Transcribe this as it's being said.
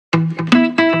మొదట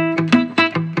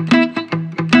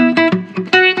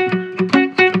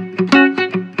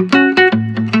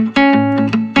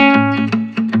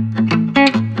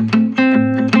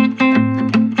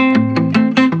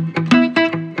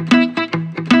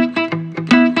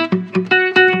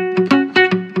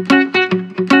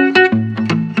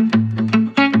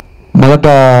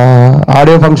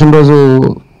audio function రోజు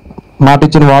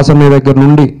మాటిచ్చిన వాసన్న దగ్గర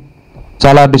నుండి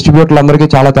చాలా డిస్ట్రిబ్యూటర్లు అందరికీ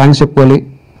చాలా థ్యాంక్స్ చెప్పుకోవాలి.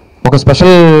 ఒక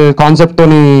స్పెషల్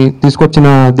కాన్సెప్ట్తోని తీసుకొచ్చిన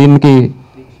దీనికి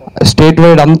స్టేట్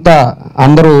వైడ్ అంతా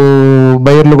అందరూ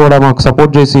బయర్లు కూడా మాకు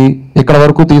సపోర్ట్ చేసి ఇక్కడ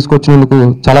వరకు తీసుకొచ్చినందుకు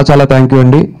చాలా చాలా థ్యాంక్ యూ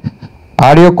అండి.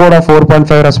 ఆడియో కూడా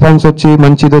 4.5 రెస్పాన్స్ వచ్చి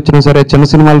మంచిది వచ్చినా సరే చిన్న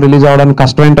సినిమాలు రిలీజ్ అవ్వడానికి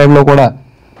కష్టమైన టైంలో కూడా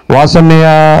వాసన్నయ్య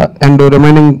అండ్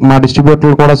రిమైనింగ్ మా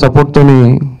డిస్ట్రిబ్యూటర్లు కూడా సపోర్ట్తోని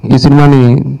ఈ సినిమాని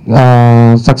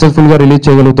సక్సెస్ఫుల్గా రిలీజ్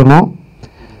చేయగలుగుతున్నాం.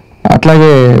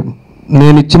 అట్లాగే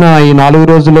నేను ఇచ్చిన ఈ 4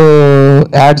 రోజుల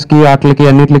యాడ్స్కి వాటికి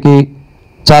అన్నిటికి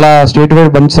చాలా స్టేట్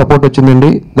వైడ్ మంచి సపోర్ట్ వచ్చిందండి.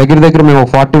 దగ్గర మేము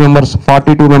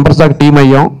 42 మెంబర్స్ దాకా టీం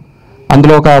అయ్యాం.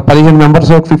 అందులో ఒక 15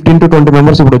 మెంబర్స్ 15 to 20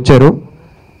 మెంబర్స్ ఇప్పుడు వచ్చారు.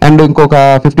 అండ్ ఇంకొక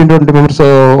 15 to 20 మెంబర్స్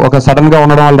ఒక సడన్గా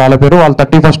ఉండడం వాళ్ళు రాలేపారు. వాళ్ళు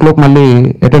 31st లోపు మళ్ళీ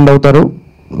అటెండ్ అవుతారు.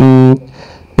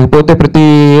 ఇకపోతే ప్రతి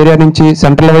ఏరియా నుంచి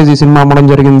సెంట్రల్ వైజ్ ఈ సినిమా అమ్మడం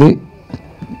జరిగింది.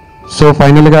 సో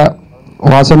ఫైనల్గా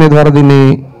వాసన్న ద్వారా దీన్ని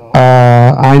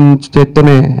ఆయన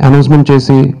చేత్తోనే అనౌన్స్మెంట్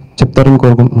చేసి చెప్తారని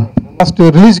కోరుకుంటున్నాను. ఫస్ట్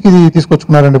రిలీజ్కి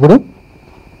తీసుకొచ్చుకున్నారండి. ఇప్పుడు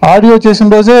ఆడియో చేసిన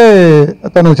రోజే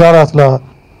తను చాలా అసలు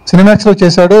సినిమాక్స్లో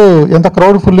చేశాడు. ఎంత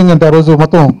క్రౌడ్ ఫుల్లింగ్ అంటే ఆ రోజు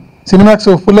మొత్తం సినిమాక్స్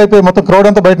ఫుల్ అయిపోయి మొత్తం క్రౌడ్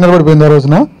అంతా బయట నిలబడిపోయింది. ఆ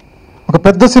రోజున ఒక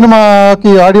పెద్ద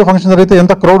సినిమాకి ఆడియో ఫంక్షన్ జరిగితే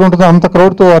ఎంత క్రౌడ్ ఉంటుందో అంత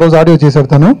క్రౌడ్తో ఆ రోజు ఆడియో చేశాడు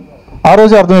తను. ఆ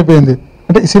రోజే అర్థమైపోయింది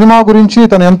అంటే సినిమా గురించి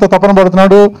తను ఎంత తపన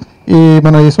పడుతున్నాడు.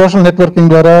 మన ఈ సోషల్ నెట్వర్కింగ్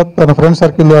ద్వారా తన ఫ్రెండ్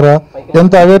సర్కిల్ ద్వారా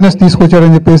ఎంత అవేర్నెస్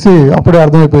తీసుకొచ్చాడని చెప్పేసి అప్పుడే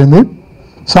అర్థమైపోయింది.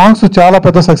 సాంగ్స్ చాలా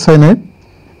పెద్ద సక్సెస్ అయినాయి.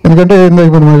 ఎందుకంటే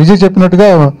ఇప్పుడు విజయ్ చెప్పినట్టుగా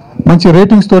మంచి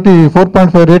రేటింగ్స్ తోటి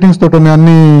 4.5 రేటింగ్స్ తోటి ఉన్నాయి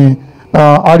అన్ని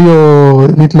ఆడియో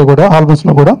వీటిలో కూడా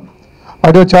ఆల్బమ్స్లో కూడా.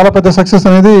 ఆడియో చాలా పెద్ద సక్సెస్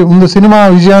అనేది ముందు సినిమా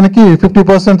విజయానికి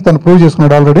 50% తను ప్రూవ్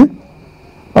చేసుకున్నాడు ఆల్రెడీ.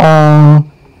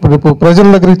 రేపు ప్రజల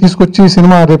దగ్గరికి తీసుకొచ్చి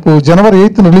సినిమా రేపు January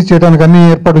 8th రిలీజ్ చేయడానికి అన్ని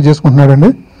ఏర్పాట్లు చేసుకుంటున్నాడండి.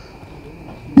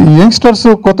 ఈ యంగ్స్టర్స్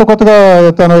కొత్తగా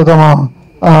తమ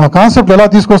కాన్సెప్ట్ ఎలా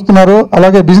తీసుకొస్తున్నారు,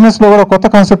 అలాగే బిజినెస్లో కూడా కొత్త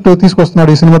కాన్సెప్ట్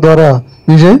తీసుకొస్తున్నాడు ఈ సినిమా ద్వారా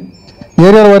విజయ్.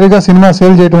 ఏరియాల వారీగా సినిమా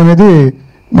సేల్ చేయడం అనేది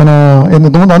మన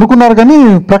ఎంతమంది అనుకున్నారు కానీ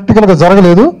ప్రాక్టికల్గా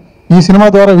జరగలేదు. ఈ సినిమా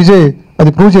ద్వారా విజయ్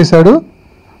అది ప్రూవ్ చేశాడు.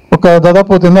 ఒక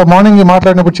దాదాపు మార్నింగ్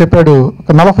మాట్లాడినప్పుడు చెప్పాడు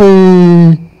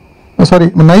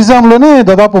నైజాంలోనే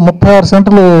దాదాపు 36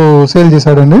 సెంటర్లు సేల్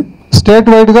చేశాడండి. స్టేట్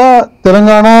వైడ్గా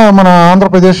తెలంగాణ మన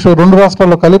ఆంధ్రప్రదేశ్ 2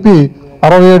 రాష్ట్రాల్లో కలిపి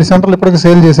 67 సెంటర్లు ఇప్పటికీ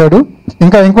సేల్ చేశాడు.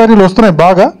 ఇంకా ఎంక్వైరీలు వస్తున్నాయి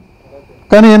బాగా.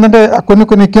 కానీ ఏంటంటే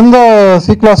కొన్ని కింద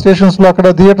సి క్లాస్ స్టేషన్స్లో అక్కడ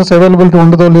థియేటర్స్ అవైలబిలిటీ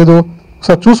ఉండదో లేదో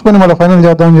ఒకసారి చూసుకొని మళ్ళీ ఫైనల్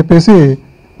చేద్దామని చెప్పేసి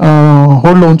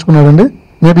హోల్డ్లో ఉంచుకున్నాడండి.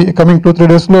 మేబీ కమింగ్ 2-3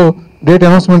 డేస్లో డేట్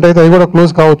అనౌన్స్మెంట్ అయితే అవి కూడా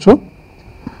క్లోజ్ కావచ్చు.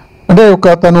 అంటే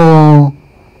తను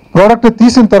ప్రోడక్ట్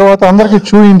తీసిన తర్వాత అందరికీ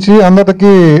చూపించి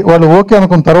అందరికీ వాళ్ళు ఓకే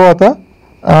అనుకున్న తర్వాత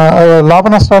లాభ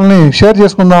నష్టాలని షేర్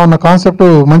చేసుకుందాం అన్న కాన్సెప్ట్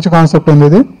మంచి కాన్సెప్ట్ ఉంది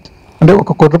ఇది. అంటే ఒక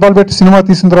 ₹1 పెట్టి సినిమా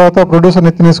తీసిన తర్వాత ప్రొడ్యూసర్ని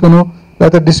ఎత్తినేసుకొని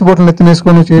లేకపోతే డిస్ట్రిబ్యూటర్ని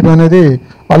ఎత్తినేసుకొని చేయడం అనేది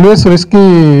ఆల్వేస్ రిస్కీ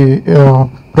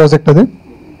ప్రాజెక్ట్ అది.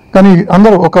 కానీ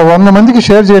అందరూ ఒక 100 మందికి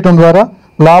షేర్ చేయడం ద్వారా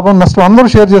లాభం నష్టం అందరూ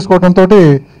షేర్ చేసుకోవడంతో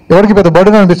ఎవరికి పెద్ద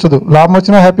బర్డెన్ అనిపించదు. లాభం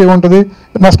వచ్చినా హ్యాపీగా ఉంటుంది,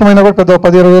 నష్టమైనా కూడా పెద్ద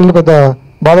 10-20 వేలు పెద్ద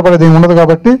బాధపడేది ఏమి ఉండదు.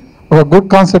 కాబట్టి ఒక గుడ్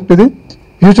కాన్సెప్ట్ ఇది.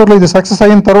 ఫ్యూచర్లో ఇది సక్సెస్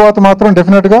అయిన తర్వాత మాత్రం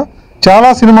డెఫినెట్గా చాలా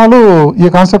సినిమాలు ఈ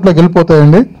కాన్సెప్ట్లోకి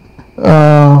వెళ్ళిపోతాయండి.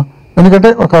 ఎందుకంటే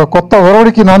ఒక కొత్త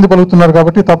ఒరవడికి నాంది పలుకుతున్నారు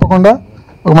కాబట్టి తప్పకుండా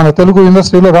మన తెలుగు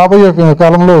ఇండస్ట్రీలో రాబోయే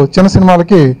కాలంలో చిన్న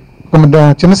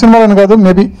సినిమాలని కాదు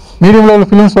మేబీ మీడియం లెవెల్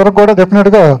ఫిలిమ్స్ వరకు కూడా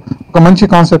డెఫినెట్గా ఒక మంచి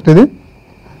కాన్సెప్ట్ ఇది.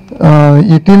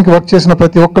 ఈ టీంకి వర్క్ చేసిన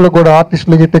ప్రతి ఒక్కరికి కూడా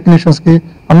ఆర్టిస్టులకి టెక్నీషియన్స్కి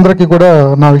అందరికీ కూడా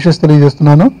నా విషెస్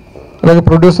తెలియజేస్తున్నాను. అలాగే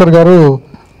ప్రొడ్యూసర్ గారు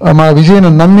మా విజయ్ని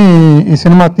నమ్మి ఈ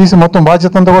సినిమా తీసి మొత్తం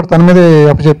బాధ్యత అంతా కూడా తన మీదే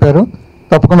అప్పచెప్పారు.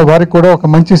 తప్పకుండా వారికి కూడా ఒక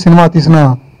మంచి సినిమా తీసిన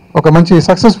ఒక మంచి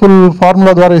సక్సెస్ఫుల్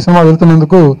ఫార్ములా ద్వారా ఈ సినిమా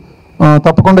వెళ్తున్నందుకు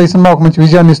తప్పకుండా ఈ సినిమా ఒక మంచి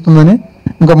విజయాన్ని ఇస్తుందని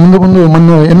ఇంకా ముందు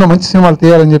ఎన్నో మంచి సినిమాలు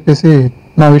తీయాలని చెప్పేసి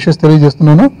నా విషెస్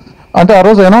తెలియజేస్తున్నాను. అంటే ఆ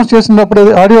రోజు అనౌన్స్ చేసినప్పుడు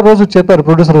ఆడియో రోజు చెప్పారు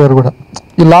ప్రొడ్యూసర్ గారు కూడా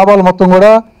ఈ లాభాలు మొత్తం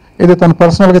కూడా ఇది తను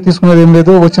పర్సనల్గా తీసుకునేది ఏం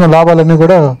లేదు, వచ్చిన లాభాలన్నీ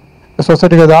కూడా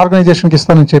సొసైటీకి అది ఆర్గనైజేషన్కి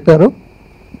ఇస్తానని చెప్పారు.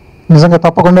 నిజంగా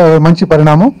తప్పకుండా మంచి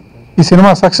పరిణామం. ఈ సినిమా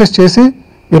సక్సెస్ చేసి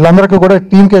వీళ్ళందరికీ కూడా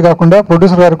టీంకే కాకుండా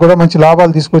ప్రొడ్యూసర్ గారికి కూడా మంచి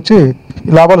లాభాలు తీసుకొచ్చి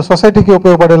ఈ లాభాలు సొసైటీకి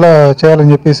ఉపయోగపడేలా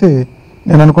చేయాలని చెప్పేసి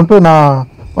నేను అనుకుంటూ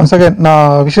వన్స్ అగైన్ నా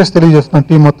విషెస్ తెలియజేస్తున్నాను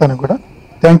టీం మొత్తానికి కూడా.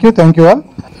 Thank you all.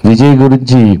 విజయ్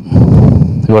గురించి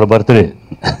ఇవాళ బర్త్డే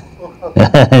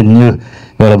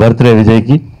ఇవాళ బర్త్డే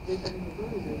విజయ్కి.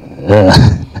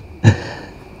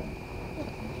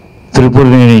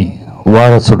 త్రిపురనేని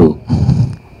వారసుడు.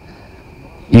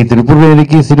 ఈ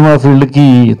త్రిపురనేనికి సినిమా ఫీల్డ్కి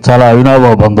చాలా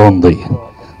అవినాభావ బంధం ఉంది.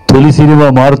 తొలి సినిమా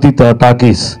మారుతి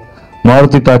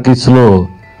టాకీస్లో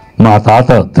మా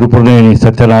తాత త్రిపురనేని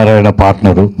సత్యనారాయణ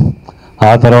పార్ట్నరు,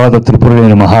 ఆ తర్వాత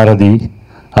త్రిపురనేని మహారథి,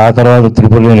 ఆ తర్వాత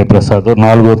త్రిపురనేని ప్రసాద్,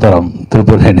 4వ తరం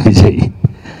త్రిపురనేని విజయ్.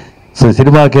 సో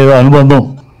సినిమాకి ఏదో అనుబంధం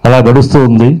అలా గడుస్తూ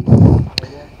ఉంది.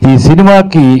 ఈ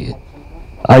సినిమాకి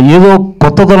ఏదో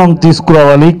కొత్తదనం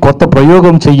తీసుకురావాలి, కొత్త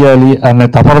ప్రయోగం చెయ్యాలి అనే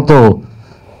తపనతో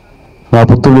నా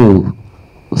పుత్రుడు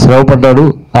శ్రమపడ్డాడు.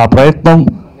 ఆ ప్రయత్నం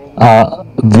ఆ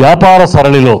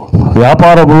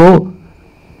వ్యాపారంలో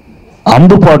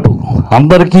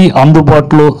అందరికీ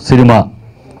అందుబాటులో సినిమా,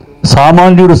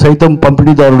 సామాన్యుడు సైతం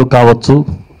పంపిణీదారుడు కావచ్చు,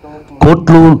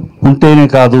 కోట్లు ఉంటేనే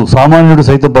కాదు సామాన్యుడు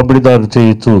సైతం పంపిణీదారుడు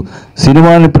చేయొచ్చు.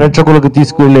 సినిమాని ప్రేక్షకులకు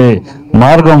తీసుకువెళ్ళే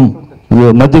మార్గం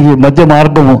మధ్య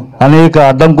మార్గం అనేక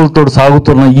అడ్డంకులతో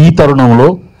సాగుతున్న ఈ తరుణంలో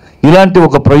ఇలాంటి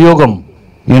ఒక ప్రయోగం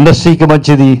ఇండస్ట్రీకి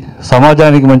మంచిది,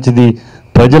 సమాజానికి మంచిది,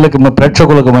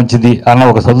 ప్రేక్షకులకు మంచిది అన్న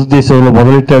ఒక సదుద్దేశంలో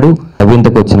మొదలెట్టాడు.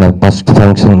 కవింతకు వచ్చిన ఫస్ట్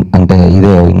ఫంక్షన్ అంటే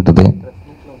ఇదే ఉంటుంది.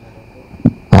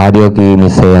 ఆడియోకి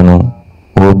మిస్ అయ్యాను,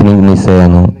 ఓపెనింగ్ మిస్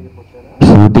అయ్యాను,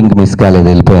 షూటింగ్ మిస్ కాలేదు,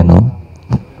 వెళ్ళిపోయాను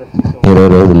 20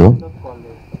 రోజులు.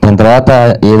 దాని తర్వాత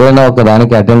ఏదైనా ఒక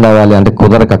దానికి అటెండ్ అవ్వాలి అంటే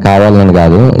కుదరక కావాలని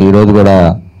కాదు. ఈరోజు కూడా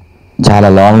చాలా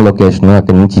లాంగ్ లొకేషన్,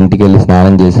 అక్కడి నుంచి ఇంటికి వెళ్ళి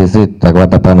స్నానం చేసేసి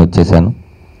టపని వచ్చేసాను.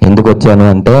 ఎందుకు వచ్చాను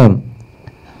అంటే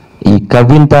ఈ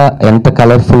కవింత ఎంత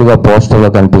కలర్ఫుల్గా పోస్టర్లో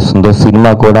కనిపిస్తుందో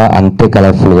సినిమా కూడా అంతే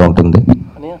కలర్ఫుల్గా ఉంటుంది.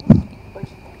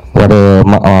 వాడు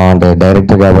అంటే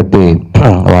డైరెక్టర్ కాబట్టి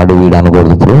వాడు వీడు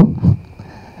అనకూడదు. ఇప్పుడు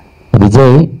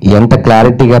విజయ్ ఎంత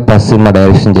క్లారిటీగా ఫస్ట్ సినిమా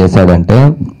డైరెక్షన్ చేశాడంటే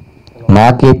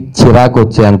నాకే చిరాకు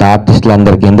వచ్చేంత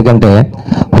ఆర్టిస్టులందరికీ. ఎందుకంటే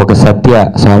ఒక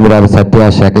స్వామిరాజు సత్య,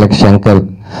 శకలక్ శంకర్,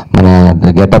 మన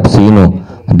గెటప్ సీను,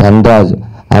 ధన్రాజ్,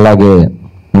 అలాగే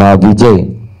మా విజయ్,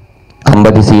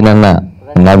 అంబటి సీనన్న,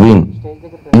 నవీన్,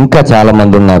 ఇంకా చాలా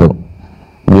మంది ఉన్నారు.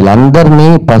 వీళ్ళందరినీ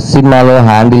ఫస్ట్ సినిమాలో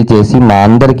హ్యాండిల్ చేసి మా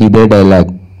అందరికి ఇదే డైలాగ్,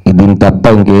 దీని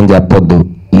తప్ప ఇంకేం చెప్పొద్దు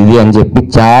ఇది అని చెప్పి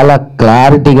చాలా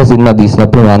క్లారిటీగా సినిమా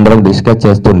తీసినప్పుడు మేము అందరం డిస్కస్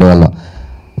చేస్తుండేవాళ్ళం.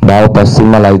 బాగా ఫస్ట్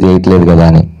సినిమాలు అవి చేయట్లేదు కదా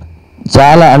అని.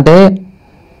 చాలా అంటే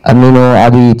నేను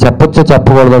అది చెప్పొచ్చో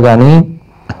చెప్పకూడదు కానీ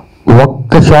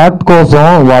ఒక్క షాట్ కోసం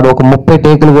వాడు ఒక 30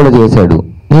 టేకులు కూడా చేశాడు.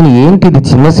 నేను ఏంటి ఇది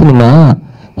చిన్న సినిమా,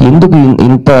 ఎందుకు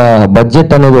ఇంత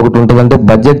బడ్జెట్ అనేది ఒకటి ఉంటుందంటే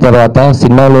బడ్జెట్ తర్వాత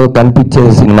సినిమాలో కనిపించే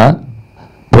సినిమా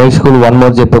ప్రేక్షకులు 1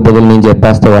 మోర్ చెప్పే బదులు నేను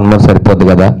చెప్పేస్తే 1 మోర్ సరిపోద్ది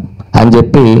కదా అని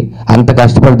చెప్పి అంత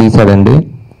కష్టపడి తీశాడండి.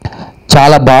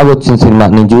 చాలా బాగా వచ్చింది సినిమా.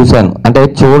 నేను చూశాను, అంటే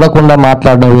చూడకుండా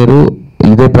మాట్లాడడం వేరు.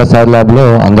 ఇదే ప్రసాద్ ల్యాబ్లో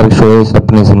అందరికి షో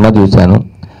చేసినప్పుడు నేను సినిమా చూశాను.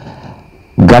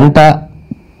 గంట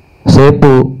సేపు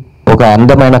ఒక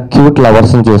అందమైన క్యూట్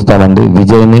లవర్స్ని చూస్తామండి,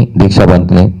 విజయ్ని,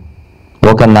 దీక్షాబంత్ని.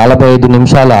 ఒక 45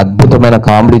 నిమిషాల అద్భుతమైన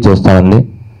కామెడీ చూస్తామండి.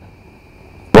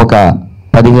 ఒక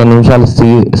 15 నిమిషాలు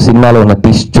సినిమాలో ఉన్న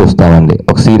ట్విస్ట్ చూస్తామండి,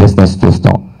 ఒక సీరియస్నెస్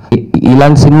చూస్తాం.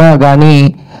 ఇలాంటి సినిమా కానీ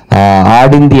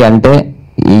ఆడింది అంటే,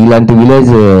 ఇలాంటి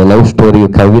విలేజ్ లవ్ స్టోరీ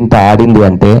కవింత ఆడింది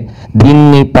అంటే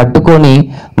దీన్ని పట్టుకొని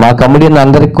మా కమెడియన్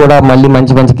అందరికి కూడా మళ్ళీ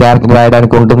మంచి మంచి క్యారెక్టర్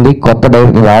రాయడానికి ఉంటుంది, కొత్త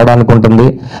డైరెక్టర్ రావడానికి ఉంటుంది,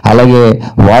 అలాగే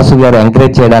వాసు గారు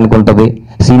ఎంకరేజ్ చేయడానికి ఉంటుంది,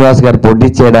 శ్రీనివాస్ గారు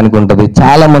ప్రొడ్యూస్ చేయడానికి ఉంటుంది.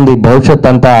 చాలా మంది భవిష్యత్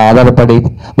అంతా ఆధారపడి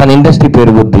మన ఇండస్ట్రీ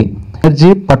పెరుగుద్ది.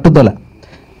 ఎనర్జీ, పట్టుదల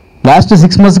లాస్ట్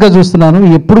 6 monthsగా చూస్తున్నాను.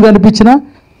 ఎప్పుడు కనిపించినా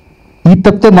ఈ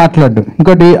తప్పితే మాట్లాడు.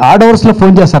 ఇంకోటి ఆడ్ అవర్స్లో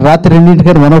ఫోన్ చేస్తారు, రాత్రి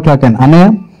 2 1 o'clock అని, అన్నయ్య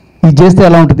ఇది చేస్తే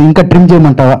ఎలా ఉంటుంది, ఇంకా ట్రిమ్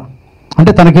చేయమంటావా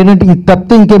అంటే తనకేంటంటే ఇది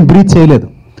తప్పితే ఇంకేం బ్రీత్ చేయలేదు.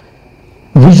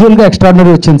 విజువల్గా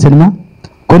ఎక్స్ట్రాడినరీ వచ్చింది సినిమా.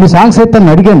 కొన్ని సాంగ్స్ అయితే తను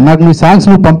అడిగాను, నాకు నీ సాంగ్స్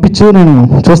నువ్వు పంపించు నేను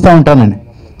చూస్తూ ఉంటానని.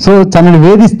 సో తనని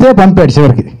వేధిస్తే పంపాడు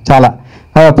చివరికి. చాలా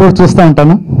అప్పుడు చూస్తూ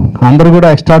ఉంటాను. అందరూ కూడా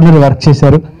ఎక్స్ట్రాడినరీ వర్క్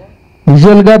చేశారు.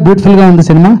 విజువల్గా బ్యూటిఫుల్గా ఉంది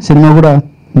సినిమా కూడా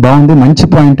బాగుంది, మంచి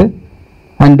పాయింట్.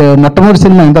 అండ్ మొట్టమొదటి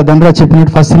సినిమా ఇంత ధనరాజ్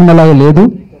చెప్పినట్టు ఫస్ట్ సినిమా లాగా లేదు.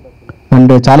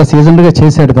 అండ్ చాలా సీజన్గా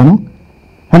చేశాడు తను.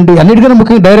 అండ్ అన్నిటికన్నా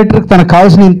ముఖ్యంగా డైరెక్టర్కి తనకు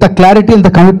కావాల్సిన ఇంత క్లారిటీ, ఇంత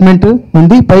కమిట్మెంట్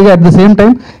ఉంది. పైగా అట్ ద సేమ్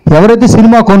టైం ఎవరైతే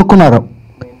సినిమా కొనుక్కున్నారో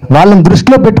వాళ్ళని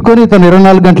దృష్టిలో పెట్టుకొని తను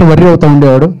 24 గంటలు వర్రీ అవుతూ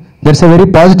ఉండేవాడు. That's a very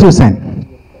positive sign.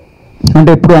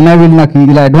 అంటే ఇప్పుడు అన్నయ్య వీళ్ళు నాకు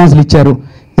ఇలా అడ్వాన్స్లు ఇచ్చారు,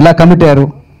 ఇలా కమిట్ అయ్యారు,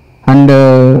 అండ్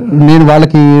నేను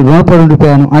వాళ్ళకి రుణపడి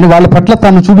ఉండిపోయాను అని వాళ్ళ పట్ల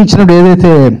తను చూపించినప్పుడు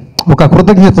ఏదైతే ఒక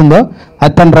కృతజ్ఞత ఉందో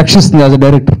అది తను రక్షిస్తుంది యాజ్ అ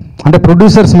డైరెక్టర్. అంటే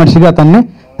ప్రొడ్యూసర్స్ మనిషిగా తనని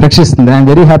రక్షిస్తుంది. I'm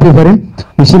very happy for him.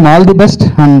 Wish him all the best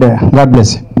and God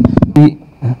bless. ఈ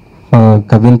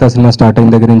కవింత సినిమా స్టార్ట్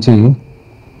అయిన దగ్గర నుంచి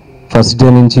ఫస్ట్ డే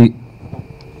నుంచి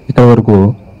ఇక్కడ వరకు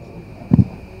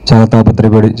చాలా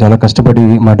తాపత్రయపడి, చాలా కష్టపడి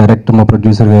మా డైరెక్టర్, మా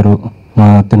ప్రొడ్యూసర్ గారు, మా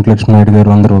తింటి లక్ష్మీ నాయుడు గారు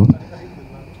అందరూ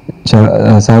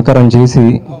సహకారం చేసి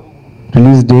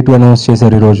రిలీజ్ డేట్ అనౌన్స్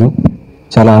చేశారు. ఈరోజు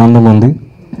చాలా ఆనందం ఉంది.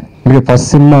 మీకు ఫస్ట్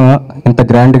సినిమా ఇంత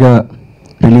గ్రాండ్గా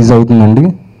రిలీజ్ అవుతుందండి.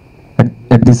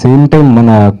 అట్ ది సేమ్ టైం మన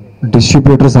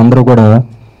డిస్ట్రిబ్యూటర్స్ అందరూ కూడా,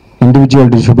 ఇండివిజువల్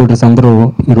డిస్ట్రిబ్యూటర్స్ అందరూ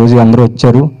ఈరోజు అందరూ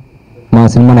వచ్చారు, మా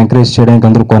సినిమాని ఎంకరేజ్ చేయడానికి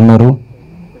అందరూ కొన్నారు.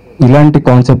 ఇలాంటి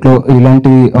కాన్సెప్ట్లో,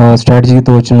 ఇలాంటి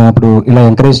స్ట్రాటజీతో వచ్చినప్పుడు ఇలా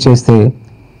ఎంకరేజ్ చేస్తే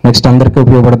నెక్స్ట్ అందరికీ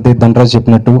ఉపయోగపడుతుంది ధనరాజ్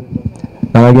చెప్పినట్టు.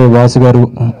 అలాగే వాసు గారు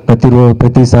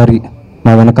ప్రతిసారి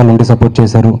మా వెనకాల ఉండి సపోర్ట్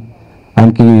చేశారు,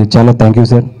 ఆయనకి చాలా thank you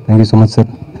sir, thank you so much sir.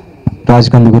 Raj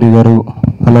Kandukuri గారు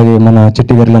అలాగే మన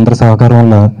చిట్టి గారు అందరి సహకారం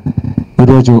వల్ల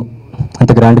ఈరోజు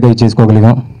అంత గ్రాండ్గా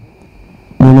చేసుకోగలిగాం.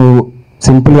 నేను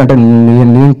సింపుల్గా అంటే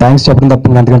నేను థ్యాంక్స్ చెప్పడం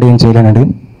తప్ప అంతకంటే ఏం చేయలేనండి.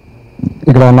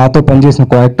 ఇక్కడ నాతో పనిచేసిన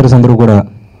కో యాక్టర్స్ అందరూ కూడా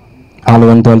వాళ్ళ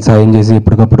వంతు వాళ్ళు సాయం చేసి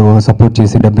ఎప్పటికప్పుడు సపోర్ట్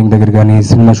చేసి డబ్బింగ్ దగ్గర కానీ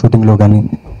సినిమా షూటింగ్లో కానీ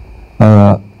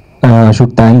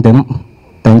should thank them.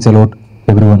 Thanks a lot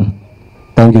everyone.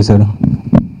 Thank you sir.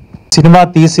 Cinema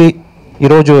తీసి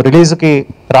ఈరోజు రిలీజ్కి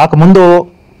రాకముందు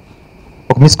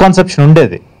ఒక మిస్కాన్సెప్షన్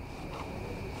ఉండేది,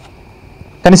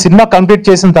 కానీ సినిమా కంప్లీట్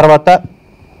చేసిన తర్వాత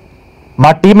మా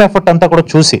టీమ్ ఎఫర్ట్ అంతా కూడా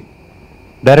చూసి,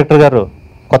 డైరెక్టర్ గారు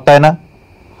కొత్త ఆయన,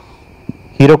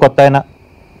 హీరో కొత్త ఆయన,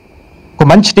 ఒక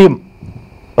మంచి టీం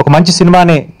ఒక మంచి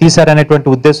సినిమాని తీశారనేటువంటి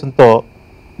ఉద్దేశంతో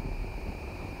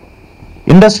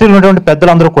ఇండస్ట్రీలో ఉన్నటువంటి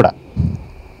పెద్దలందరూ కూడా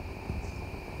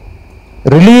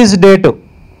రిలీజ్ డేటు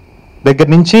దగ్గర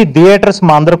నుంచి థియేటర్స్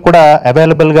మా అందరికి కూడా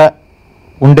అవైలబుల్గా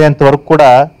ఉండేంత వరకు కూడా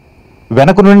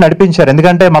వెనక నుండి నడిపించారు.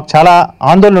 ఎందుకంటే మాకు చాలా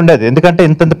ఆందోళన ఉండేది, ఎందుకంటే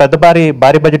ఇంతంత పెద్ద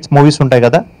భారీ బడ్జెట్స్ మూవీస్ ఉంటాయి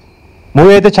కదా,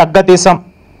 మూవీ అయితే చక్కగా తీసాం,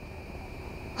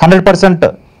 100%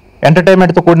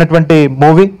 ఎంటర్టైన్మెంట్తో కూడినటువంటి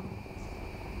మూవీ,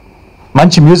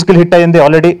 మంచి మ్యూజికల్ హిట్ అయింది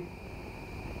ఆల్రెడీ.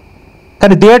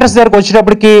 కానీ థియేటర్స్ దగ్గరకు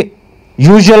వచ్చేటప్పటికి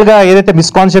యూజువల్గా ఏదైతే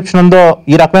మిస్కాన్సెప్షన్ ఉందో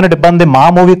ఈ రకమైన ఇబ్బంది మా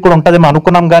మూవీకి కూడా ఉంటుందేమో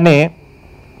అనుకున్నాం. కానీ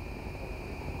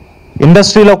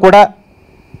ఇండస్ట్రీలో కూడా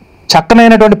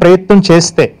చక్కనైనటువంటి ప్రయత్నం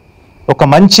చేస్తే, ఒక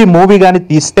మంచి మూవీ కానీ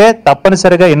తీస్తే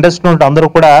తప్పనిసరిగా ఇండస్ట్రీలో అందరూ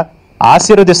కూడా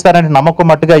ఆశీర్వదిస్తారనే నమ్మకం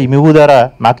మట్టుగా ఈ మూవీ ద్వారా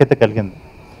నాకైతే కలిగింది.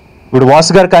 ఇప్పుడు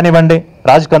వాసు గారు కానివ్వండి,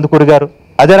 రాజ్ కందుకూరి గారు,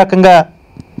 అదే రకంగా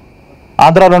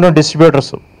ఆంధ్రాలో ఉన్న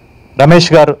డిస్ట్రిబ్యూటర్స్ రమేష్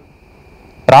గారు,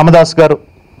 రామదాస్ గారు,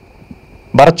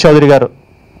 భరత్ చౌదరి గారు,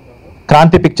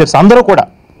 క్రాంతి పిక్చర్స్ అందరూ కూడా,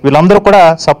 వీళ్ళందరూ కూడా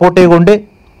సపోర్టివ్గా ఉండి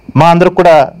మా అందరూ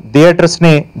కూడా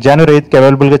థియేటర్స్ని జనవరి 8కి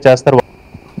అవైలబుల్గా చేస్తారు.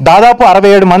 దాదాపు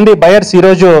 67 మంది బయర్స్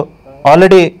ఈరోజు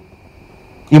ఆల్రెడీ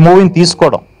ఈ మూవీని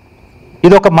తీసుకోవడం,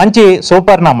 ఇది ఒక మంచి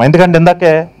సుపరిణామం. ఎందుకంటే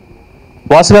ఇందాకే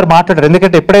వాసు గారు మాట్లాడారు,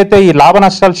 ఎందుకంటే ఎప్పుడైతే ఈ లాభ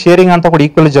నష్టాలు షేరింగ్ అంతా కూడా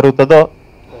ఈక్వల్ జరుగుతుందో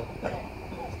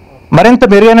మరింత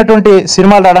మెరుగైనటువంటి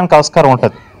సినిమాలు రావడానికి ఆస్కారం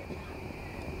ఉంటుంది,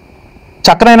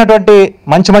 చక్కనైనటువంటి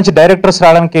మంచి డైరెక్టర్స్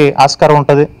రావడానికి ఆస్కారం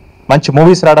ఉంటుంది, మంచి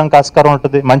మూవీస్ రావడానికి ఆస్కారం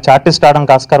ఉంటుంది, మంచి ఆర్టిస్ట్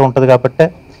రావడానికి ఆస్కారం ఉంటుంది. కాబట్టి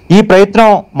ఈ ప్రయత్నం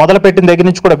మొదలుపెట్టిన దగ్గర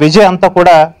నుంచి కూడా విజయ్ అంతా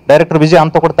కూడా, డైరెక్టర్ విజయ్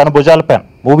అంతా కూడా తన భుజాలపైన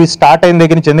మూవీ స్టార్ట్ అయిన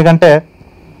దగ్గర నుంచి, ఎందుకంటే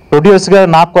ప్రొడ్యూసర్గా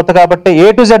నాకు కొత్త కాబట్టి A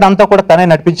to Z అంతా కూడా తనే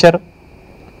నడిపించారు.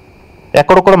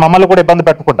 ఎక్కడ కూడా మమ్మల్ని కూడా ఇబ్బంది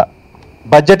పెట్టకుండా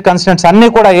బడ్జెట్ కన్స్టెంట్స్ అన్నీ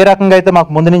కూడా ఏ రకంగా అయితే మాకు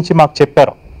ముందు నుంచి మాకు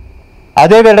చెప్పారు,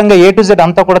 అదే విధంగా A to Z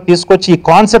అంతా కూడా తీసుకొచ్చి ఈ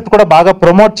కాన్సెప్ట్ కూడా బాగా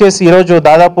ప్రమోట్ చేసి ఈరోజు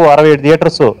దాదాపు 67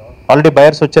 థియేటర్స్ ఆల్రెడీ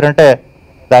బయర్స్ వచ్చారంటే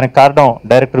దానికి కారణం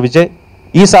డైరెక్టర్ విజయ్.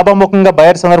 ఈ సభాముఖంగా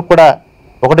బయర్స్ అందరూ కూడా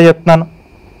ఒకటే చెప్తున్నాను,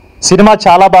 సినిమా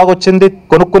చాలా బాగా వచ్చింది,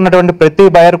 కొనుక్కున్నటువంటి ప్రతి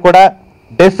బయర్ కూడా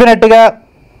డెఫినెట్గా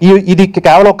ఇది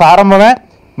కేవలం ఒక ఆరంభమే.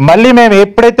 మళ్ళీ మేము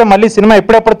ఎప్పుడైతే మళ్ళీ సినిమా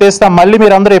ఎప్పుడెప్పుడు తీస్తాం, మళ్ళీ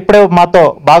మీరు అందరూ ఎప్పుడే మాతో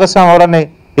భాగస్వామ్యం అవ్వాలని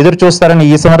ఎదురు చూస్తారని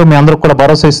ఈ సందర్భం మీ అందరూ కూడా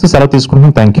భరోసా ఇస్తూ సెలవు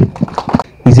తీసుకుంటున్నాం. Thank you.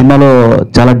 ఈ సినిమాలో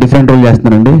చాలా డిఫరెంట్ రోల్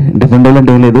చేస్తున్నానండి. డిఫరెంట్ రోల్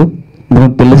అంటే ఏం లేదు,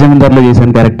 పిల్ల జమీందారులో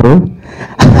చేశాను క్యారెక్టర్.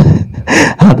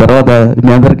 ఆ తర్వాత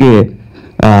మీ అందరికీ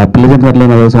పిల్ల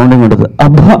జమీందారులో సౌండింగ్ ఉంటుంది,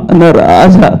 అబ్బా నా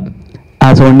రాజా, ఆ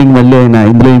సౌండింగ్ మళ్ళీ ఆయన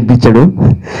ఇందులో ఇప్పించాడు.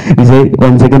 Vijay,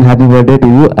 1 second happy birthday to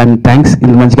you and thanks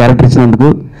ఇంత మంచి క్యారెక్టర్ ఇచ్చినందుకు.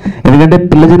 ఎందుకంటే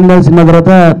పిల్ల జమీందారు సినిమా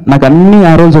తర్వాత నాకు అన్ని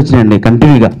ఆ రోల్స్ వచ్చినాయండి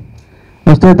కంటిన్యూగా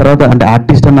వస్తే. తర్వాత అంటే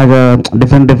ఆర్టిస్ట్ అన్నాక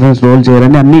డిఫరెంట్ రోల్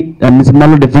చేయాలని అన్ని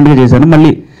సినిమాల్లో డిఫరెంట్గా చేశాను.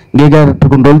 మళ్ళీ గే క్యారెక్టర్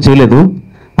కొన్ని రోజులు చేయలేదు.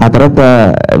 ఆ తర్వాత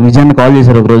విజయాన్ని కాల్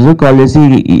చేశారు ఒకరోజు, కాల్ చేసి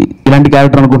ఇలాంటి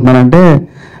క్యారెక్టర్ అనుకుంటున్నానంటే,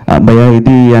 భయ్యా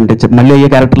ఇది అంటే మళ్ళీ అయ్యే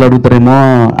క్యారెక్టర్లు అడుగుతారేమో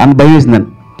అని భయం వేసిందని.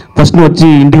 ఫస్ట్ నువ్వు వచ్చి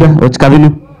ఇంటికి వచ్చి కథ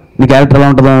విను, నీ క్యారెక్టర్ ఎలా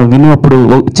ఉంటుందో విను, అప్పుడు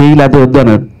చేయి లేకపోతే వద్దు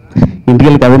అన్నాడు. ఇంటికి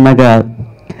వెళ్ళి కథ విన్నాక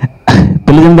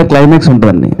పిల్లజంలో క్లైమాక్స్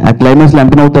ఉంటుందండి. ఆ క్లైమాక్స్లో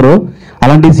ఎంత అవుతారో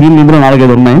అలాంటి సీన్లు ఇందులో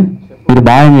 4-5 ఉన్నాయి. మీరు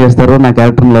బాగా ఎంజాయ్ చేస్తారు, నా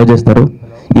క్యారెక్టర్ని లవ్ చేస్తారు.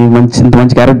 ఈ ఇంత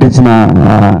మంచి క్యారెక్టర్ ఇచ్చిన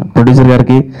ప్రొడ్యూసర్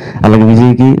గారికి, అలాగే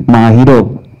విజయ్కి, మా హీరో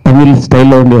తమిళ్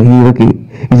స్టైల్లో ఉండే హీరోకి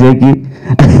విజయ్కి,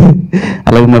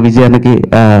 అలాగే మా విజయానికి,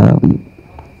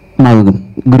 మా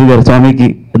గురుగారు స్వామికి,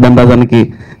 ధనరాజానికి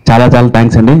చాలా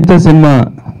థ్యాంక్స్ అండి. సినిమా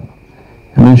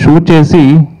మేము షూట్ చేసి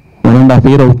 1.5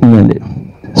 year అవుతుందండి,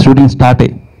 షూటింగ్ స్టార్ట్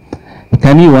అయ్యి.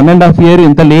 కానీ 1.5 year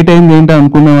ఇంత లేట్ అయింది ఏంటో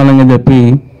అనుకునే వాళ్ళని చెప్పి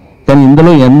కానీ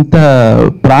ఇందులో ఎంత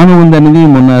ప్రాణం ఉందనేది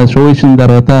మొన్న షో ఇచ్చిన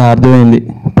తర్వాత అర్థమైంది.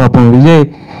 పాపం విజయ్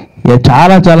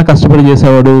చాలా చాలా కష్టపడి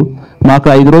చేసేవాడు. మాకు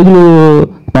 5 రోజులు,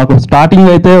 మాకు స్టార్టింగ్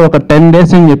అయితే ఒక 10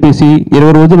 days అని చెప్పేసి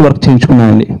 20 రోజులు వర్క్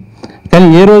చేయించుకున్నానండి. కానీ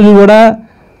ఏ రోజు కూడా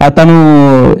తను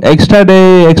ఎక్స్ట్రా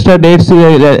డేట్స్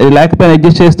లేకపోయినా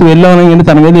అడ్జస్ట్ చేస్తూ వెళ్ళాను. కానీ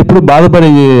తన మీద ఎప్పుడు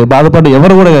బాధపడి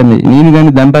ఎవరు కూడా కానీ, నేను కానీ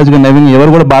ధనరాజు కానీ నవీన్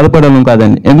ఎవరు కూడా బాధపడను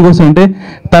కాదండి. ఎందుకోసం అంటే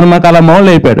తను మాకు అలా మౌళ్ళు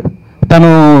అయిపోయాడు. తను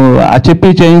ఆ చెప్పి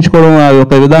చేయించుకోవడం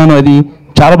ఒక విధానం అది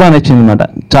చాలా బాగా నచ్చింది అనమాట.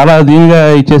 చాలా దీనిగా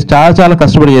ఇచ్చేసి చాలా చాలా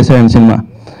కష్టపడి చేశాడండి సినిమా.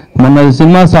 మొన్న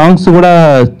సినిమా సాంగ్స్ కూడా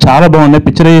చాలా బాగున్నాయి.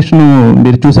 పిక్చరైజేషన్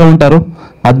మీరు చూసే ఉంటారు,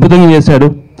 అద్భుతంగా చేశాడు.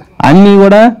 అన్నీ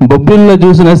కూడా బొబ్బిల్లో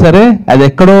చూసినా సరే అది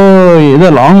ఎక్కడో ఏదో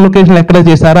లాంగ్ లొకేషన్ ఎక్కడ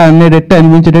చేశారా అనేటట్టు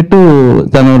అనిపించేటట్టు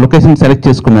తను లొకేషన్ సెలెక్ట్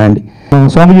చేసుకున్నాడండి.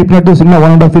 స్వామి చెప్పినట్టు సినిమా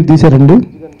 1.5 years తీశారండి.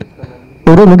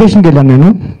 ఎవరో లొకేషన్కి వెళ్ళాను నేను.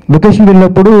 లొకేషన్కి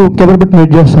వెళ్ళినప్పుడు కెమెరా పెట్టి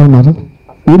వెయిట్ చేస్తూ ఉన్నారు.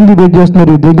 ఏంది వెయిట్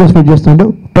చేస్తున్నారు, దేనికోసం వెయిట్ చేస్తుంటే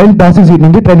ట్రైన్ పాసింగ్ సీట్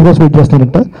నుండి ట్రైన్ కోసం వెయిట్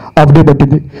చేస్తారంట. హాఫ్ డే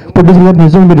పట్టింది. ప్రొడ్యూసర్ గారు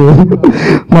నిజం మీరు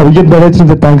మా విజయ్ డైరెక్షన్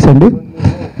థ్యాంక్స్ అండి.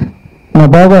 నా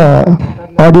బాగా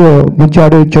మంచి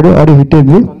ఆడియో ఇచ్చాడు, ఆడియో హిట్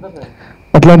అయింది.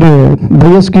 అట్లాంటి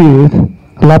బ్రదర్స్కి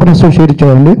లాభనష్టం షేర్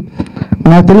ఇచ్చాడండి.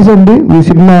 నాకు తెలుసు అండి ఈ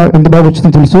సినిమా ఎంత బాగా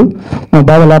వచ్చిందో తెలుసు. మా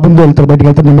బాగా లాభంతో వెళ్తారు, బయటకు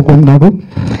వెళ్తారు నమ్మకం నాకు.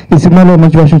 ఈ సినిమాలో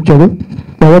మంచి భాష ఇచ్చాడు.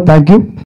 బాగా థ్యాంక్ యూ.